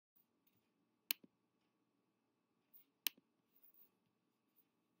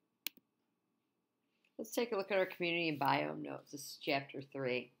Let's take a look at our community and biome notes. This is chapter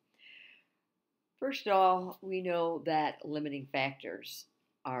 3. First of all, we know that limiting factors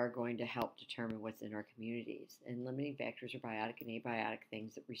are going to help determine what's in our communities. And limiting factors are biotic and abiotic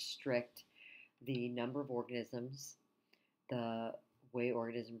things that restrict the number of organisms, the way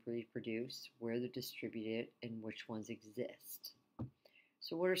organisms reproduce, where they're distributed, and which ones exist.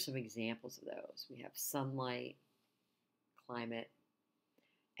 So what are some examples of those? We have sunlight, climate,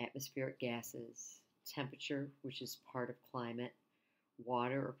 atmospheric gases, temperature, which is part of climate,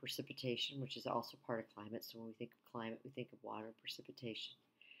 water or precipitation, which is also part of climate. So when we think of climate, we think of water and precipitation.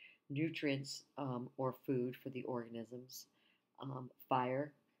 Nutrients or food for the organisms,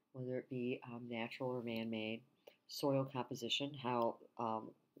 fire, whether it be natural or man-made, soil composition, how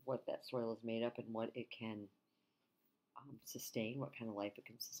what that soil is made up and what it can sustain, what kind of life it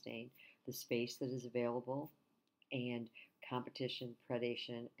can sustain, the space that is available, and competition,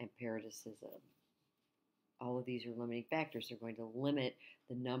 predation, and parasitism. All of these are limiting factors. They're going to limit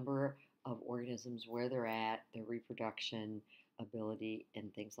the number of organisms, where they're at, their reproduction ability,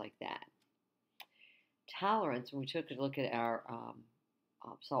 and things like that. Tolerance, when we took a look at our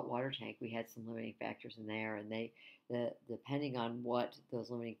saltwater tank, we had some limiting factors in there, and depending on what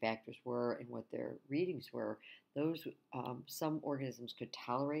those limiting factors were and what their readings were, those some organisms could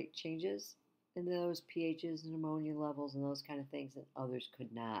tolerate changes in those pHs and ammonia levels and those kind of things, and others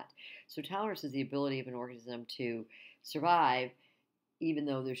could not. So tolerance is the ability of an organism to survive even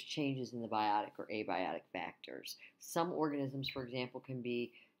though there's changes in the biotic or abiotic factors. Some organisms, for example, can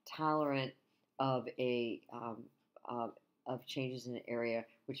be tolerant of of changes in an area,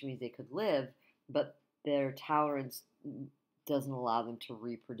 which means they could live, but their tolerance doesn't allow them to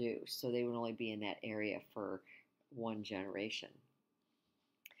reproduce, so they would only be in that area for one generation.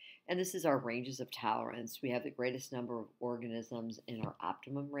 And this is our ranges of tolerance. We have the greatest number of organisms in our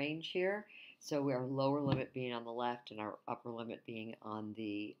optimum range here. So our lower limit being on the left and our upper limit being on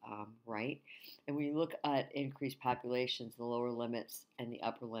the right. And when you look at increased populations, the lower limits and the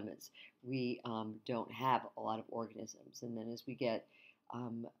upper limits, we don't have a lot of organisms. And then as we get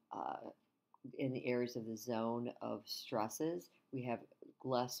in the areas of the zone of stresses, we have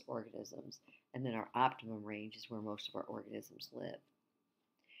less organisms. And then our optimum range is where most of our organisms live.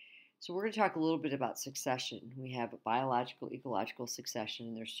 So we're going to talk a little bit about succession. We have a biological, ecological succession,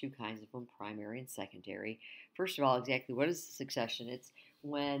 and there's two kinds of them, primary and secondary. First of all, exactly what is succession? It's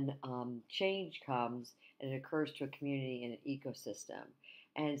when change comes and it occurs to a community and an ecosystem.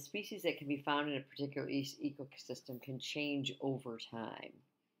 And species that can be found in a particular ecosystem can change over time.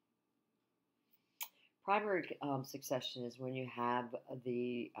 Primary succession is when you have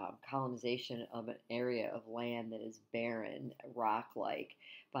the colonization of an area of land that is barren, rock-like,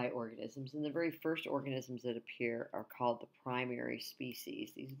 by organisms. And the very first organisms that appear are called the primary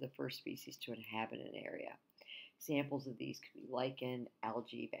species. These are the first species to inhabit an area. Examples of these could be lichen,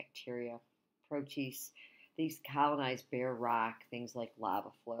 algae, bacteria, protists. These colonize bare rock, things like lava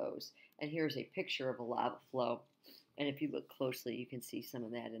flows. And here's a picture of a lava flow. And if you look closely, you can see some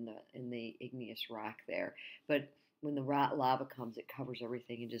of that in the igneous rock there. But when the lava comes, it covers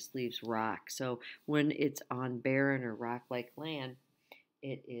everything and just leaves rock. So when it's on barren or rock-like land,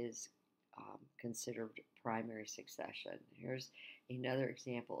 it is considered primary succession. Here's another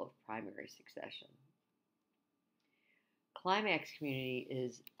example of primary succession. Climax community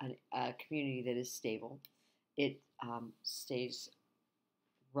is a community that is stable. It stays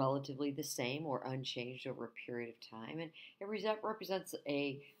relatively the same or unchanged over a period of time, and it represents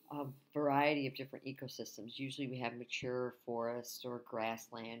a variety of different ecosystems. Usually we have mature forest or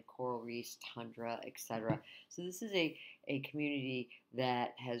grassland, coral reefs, tundra, etc. So this is a community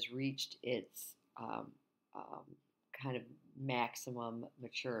that has reached its kind of maximum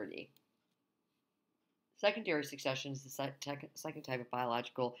maturity. Secondary succession is the second type of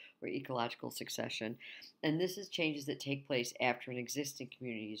biological or ecological succession, and this is changes that take place after an existing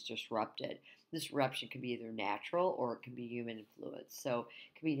community is disrupted. This disruption can be either natural or it can be human influence. So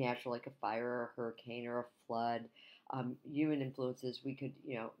it can be natural, like a fire or a hurricane or a flood. Human influences we could,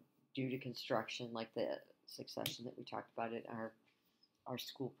 due to construction, like the succession that we talked about at our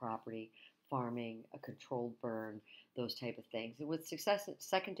school property, farming, a controlled burn, those type of things. And with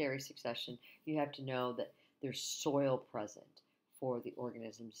secondary succession, you have to know that there's soil present for the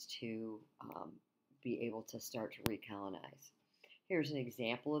organisms to be able to start to recolonize. Here's an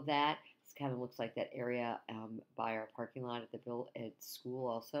example of that. This kind of looks like that area by our parking lot at school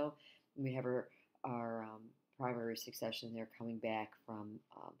also. And we have our primary succession there coming back from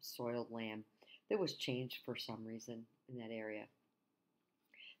soiled land that was changed for some reason in that area.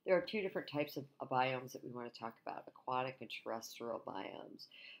 There are two different types of biomes that we want to talk about, aquatic and terrestrial biomes.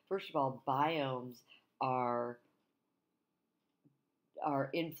 First of all, biomes are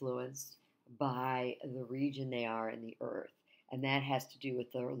influenced by the region they are in the earth, and that has to do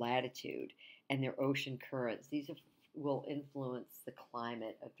with their latitude and their ocean currents. Will influence the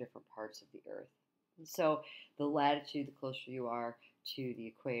climate of different parts of the earth. And so the latitude, the closer you are to the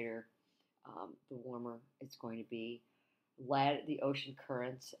equator, the warmer it's going to be. The ocean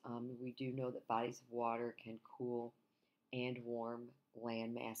currents, we do know that bodies of water can cool and warm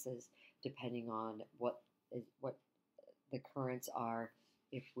land masses depending on what the currents are.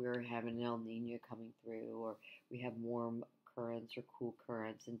 If we're having an El Nino coming through, or we have warm currents or cool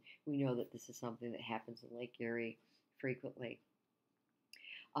currents, and we know that this is something that happens in Lake Erie frequently.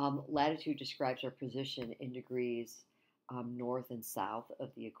 Latitude describes our position in degrees north and south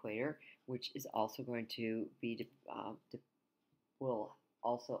of the equator, which is also going to be will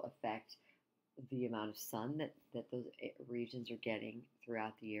also affect the amount of sun that those regions are getting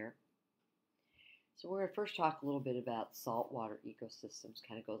throughout the year. So we're going to first talk a little bit about saltwater ecosystems.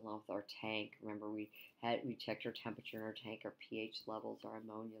 Kind of goes along with our tank. Remember, we checked our temperature in our tank, our pH levels, our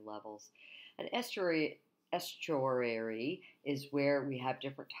ammonia levels. An estuary is where we have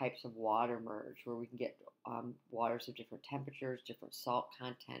different types of water merge, where we can get waters of different temperatures, different salt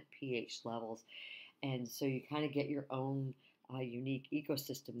content, pH levels, and so you kind of get your own unique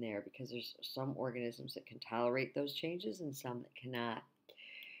ecosystem there, because there's some organisms that can tolerate those changes and some that cannot.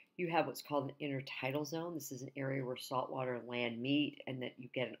 You have what's called an intertidal zone. This is an area where saltwater and land meet, and that you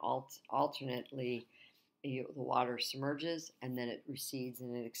get an alternately, the water submerges and then it recedes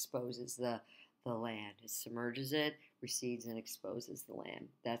and it exposes the land. It submerges it, recedes, and exposes the land.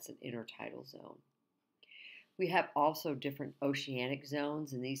 That's an intertidal zone. We have also different oceanic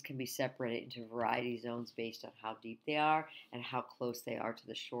zones, and these can be separated into a variety of zones based on how deep they are and how close they are to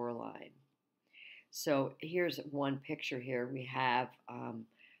the shoreline. So here's one picture here. We have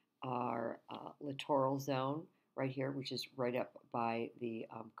our littoral zone right here, which is right up by the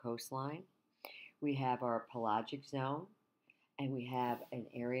coastline. We have our pelagic zone, and we have an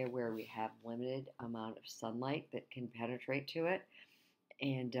area where we have limited amount of sunlight that can penetrate to it.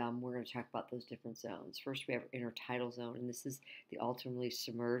 And we're going to talk about those different zones. First, we have intertidal zone, and this is the ultimately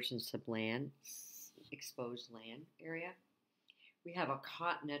submerged and exposed land area. We have a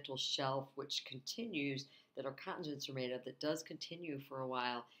continental shelf, which continues, that our continents are made of, that does continue for a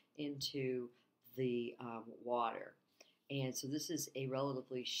while into the water. And so this is a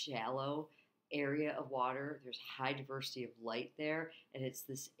relatively shallow area of water. There's high diversity of light there, and it's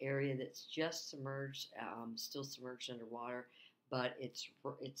this area that's just submerged, still submerged underwater, but it's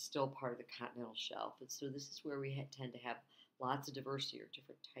still part of the continental shelf. And so this is where we tend to have lots of diversity, or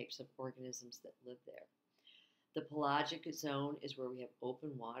different types of organisms that live there. The pelagic zone is where we have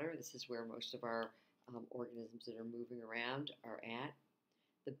open water. This is where most of our organisms that are moving around are at.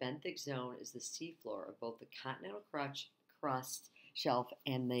 The benthic zone is the seafloor of both the continental crust shelf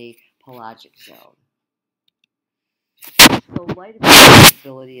and the pelagic zone. So light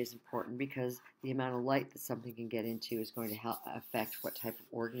availability is important, because the amount of light that something can get into is going to help affect what type of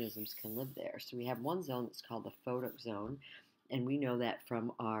organisms can live there. So we have one zone that's called the photic zone, and we know that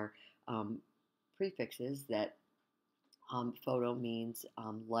from our prefixes that photo means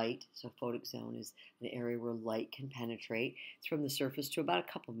light, so photic zone is an area where light can penetrate. It's from the surface to about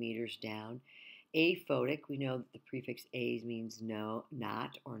a couple meters down. Aphotic, we know that the prefix a means no,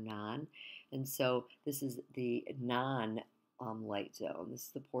 not, or non, and so this is the non-light zone. This is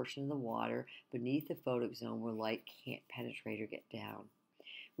the portion of the water beneath the photic zone where light can't penetrate or get down.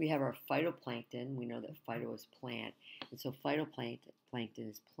 We have our phytoplankton. We know that phyto is plant, and so phytoplankton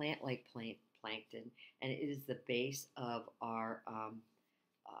is plant-like plankton, and it is the base of our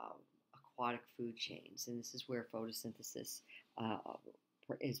aquatic food chains, and this is where photosynthesis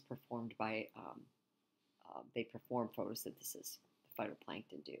is performed by, they perform photosynthesis, the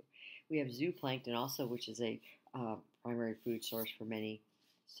phytoplankton do. We have zooplankton also, which is a primary food source for many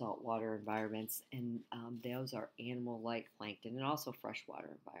saltwater environments, and those are animal-like plankton, and also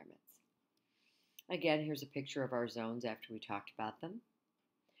freshwater environments. Again, here's a picture of our zones after we talked about them.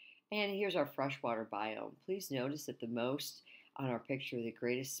 And here's our freshwater biome. Please notice that the most on our picture, the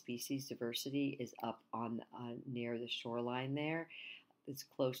greatest species diversity is up on near the shoreline there. It's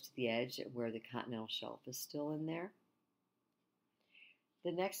close to the edge where the continental shelf is still in there.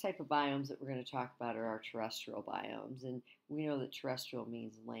 The next type of biomes that we're going to talk about are our terrestrial biomes, and we know that terrestrial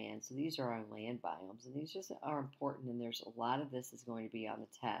means land, so these are our land biomes, and these just are important, and there's a lot of this is going to be on the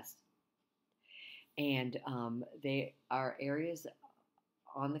test. And they are areas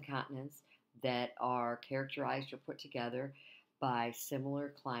on the continents that are characterized or put together by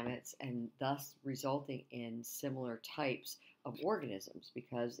similar climates and thus resulting in similar types of organisms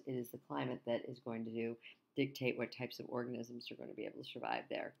because it is the climate that is going to dictate what types of organisms are going to be able to survive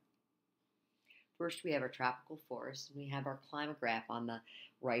there. First, we have our tropical forests. We have our climograph on the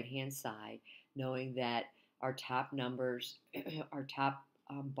right-hand side, knowing that our top numbers, our top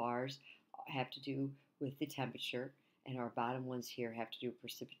bars have to do with the temperature, and our bottom ones here have to do with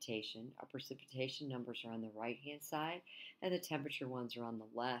precipitation. Our precipitation numbers are on the right-hand side, and the temperature ones are on the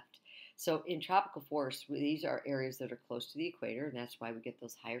left. So in tropical forests, these are areas that are close to the equator, and that's why we get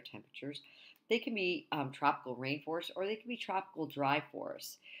those higher temperatures. They can be tropical rainforests, or they can be tropical dry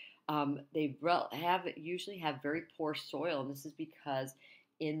forests. They usually have very poor soil, and this is because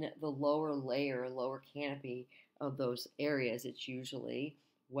in the lower layer, lower canopy of those areas, it's usually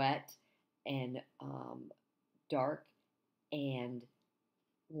wet and dark and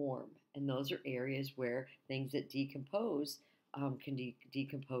warm. And those are areas where things that decompose can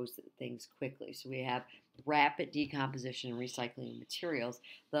decompose things quickly. So we have rapid decomposition and recycling of materials,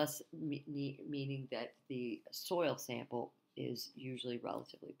 thus meaning that the soil sample is usually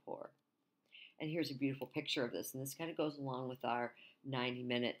relatively poor. And here's a beautiful picture of this, and this kind of goes along with our 90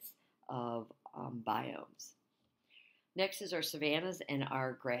 minutes of biomes. Next is our savannas and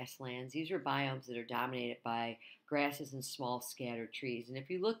our grasslands. These are biomes that are dominated by grasses and small scattered trees. And if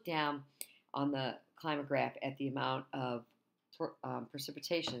you look down on the climograph at the amount of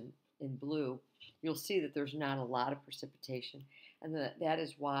precipitation in blue, you'll see that there's not a lot of precipitation, and that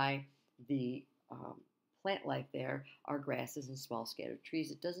is why the plant life there are grasses and small scattered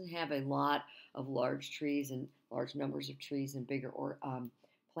trees. It doesn't have a lot of large trees and large numbers of trees and bigger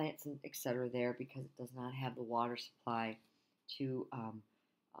plants and etc. there because it does not have the water supply to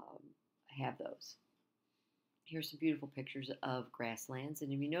have those. Here's some beautiful pictures of grasslands,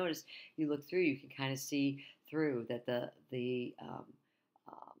 and if you notice, you look through, you can kind of see through that the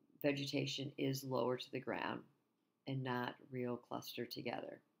vegetation is lower to the ground and not real clustered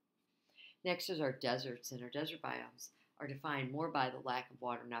together. Next is our deserts, and our desert biomes are defined more by the lack of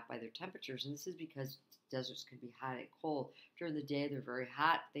water, not by their temperatures, and this is because deserts can be hot and cold. During the day, they're very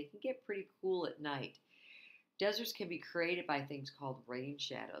hot. They can get pretty cool at night. Deserts can be created by things called rain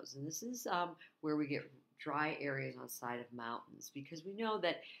shadows, and this is where we get dry areas on the side of mountains because we know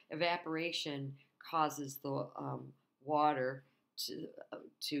that evaporation causes the water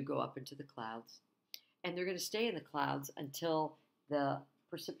to go up into the clouds, and they're going to stay in the clouds until the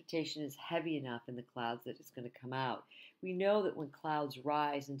precipitation is heavy enough in the clouds that it's going to come out. We know that when clouds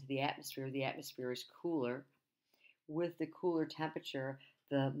rise into the atmosphere is cooler. With the cooler temperature,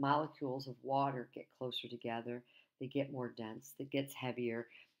 the molecules of water get closer together, they get more dense, it gets heavier,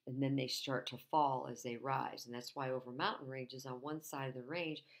 and then they start to fall as they rise. And that's why over mountain ranges, on one side of the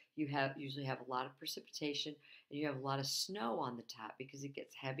range, you usually have a lot of precipitation and you have a lot of snow on the top because it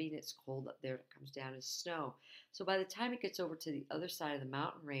gets heavy and it's cold up there. It comes down as snow. So by the time it gets over to the other side of the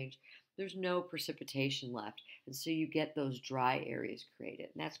mountain range, there's no precipitation left. And so you get those dry areas created.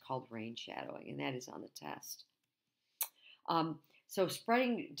 And that's called rain shadowing, and that is on the test. So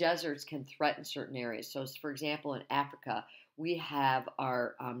spreading deserts can threaten certain areas. So for example, in Africa, we have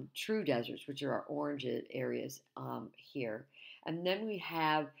our true deserts, which are our orange areas here. And then we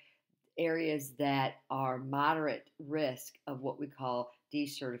have areas that are moderate risk of what we call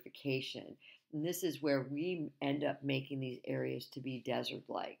desertification. And this is where we end up making these areas to be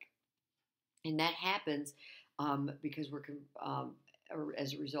desert-like. And that happens because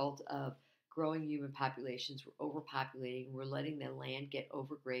as a result of growing human populations, we're overpopulating, we're letting the land get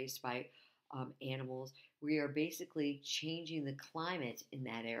overgrazed by animals. We are basically changing the climate in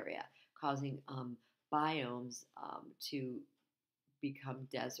that area, causing biomes to become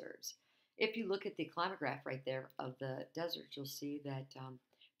deserts. If you look at the climograph right there of the desert, you'll see that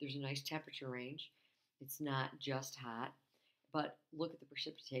there's a nice temperature range. It's not just hot, but look at the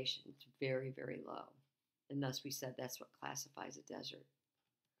precipitation. It's very, very low. And thus we said that's what classifies a desert.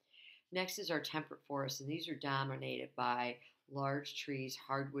 Next is our temperate forests, and these are dominated by large trees,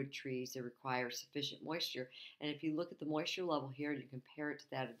 hardwood trees that require sufficient moisture. And if you look at the moisture level here and you compare it to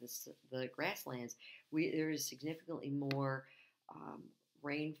that of the grasslands, there is significantly more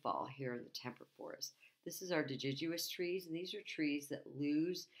rainfall here in the temperate forest. This is our deciduous trees, and these are trees that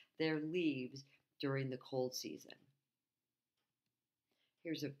lose their leaves during the cold season.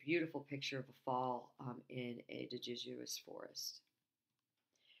 Here's a beautiful picture of a fall in a deciduous forest.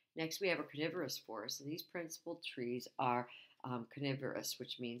 Next, we have a coniferous forest, and these principal trees are coniferous,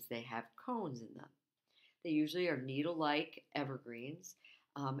 which means they have cones in them. They usually are needle-like evergreens,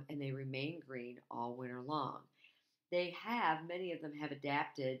 and they remain green all winter long. Many of them have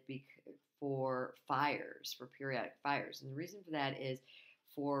adapted for fires, for periodic fires. And the reason for that is,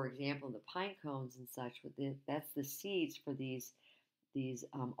 for example, the pine cones and such, that's the seeds for these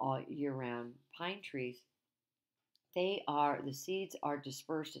all year round pine trees. The seeds are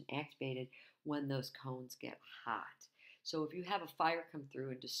dispersed and activated when those cones get hot. So if you have a fire come through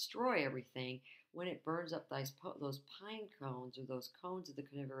and destroy everything, when it burns up those pine cones or those cones of the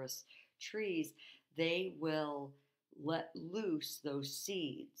coniferous trees, they will let loose those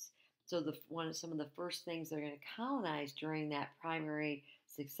seeds. So some of the first things they're going to colonize during that primary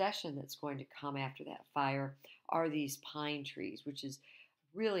succession that's going to come after that fire are these pine trees, which is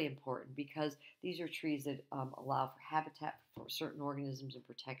really important because these are trees that allow for habitat for certain organisms and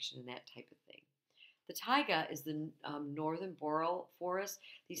protection and that type of thing. The taiga is the northern boreal forest.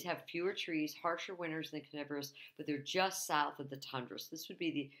 These have fewer trees, harsher winters than coniferous, but they're just south of the tundra. So this would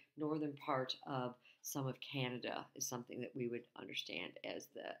be the northern part of some of Canada, is something that we would understand as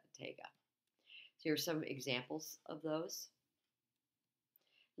the taiga. So here are some examples of those.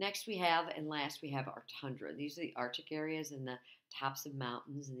 Next and last we have our tundra. These are the Arctic areas and the tops of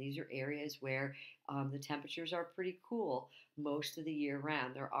mountains, and these are areas where the temperatures are pretty cool most of the year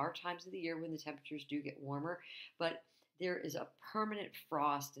round. There are times of the year when the temperatures do get warmer, but there is a permanent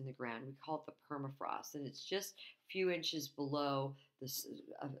frost in the ground. We call it the permafrost, and it's just a few inches below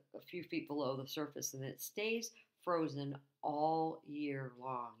a few feet below the surface, and it stays frozen all year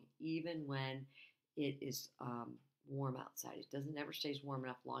long, even when it is warm outside. It doesn't ever stays warm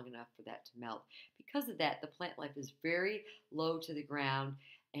enough long enough for that to melt. Because of that, the plant life is very low to the ground,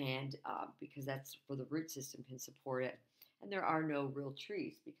 and because that's where the root system can support it. And there are no real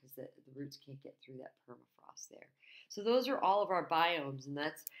trees because the roots can't get through that permafrost there. So those are all of our biomes, and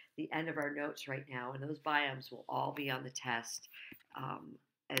that's the end of our notes right now. And those biomes will all be on the test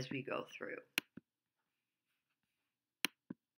as we go through.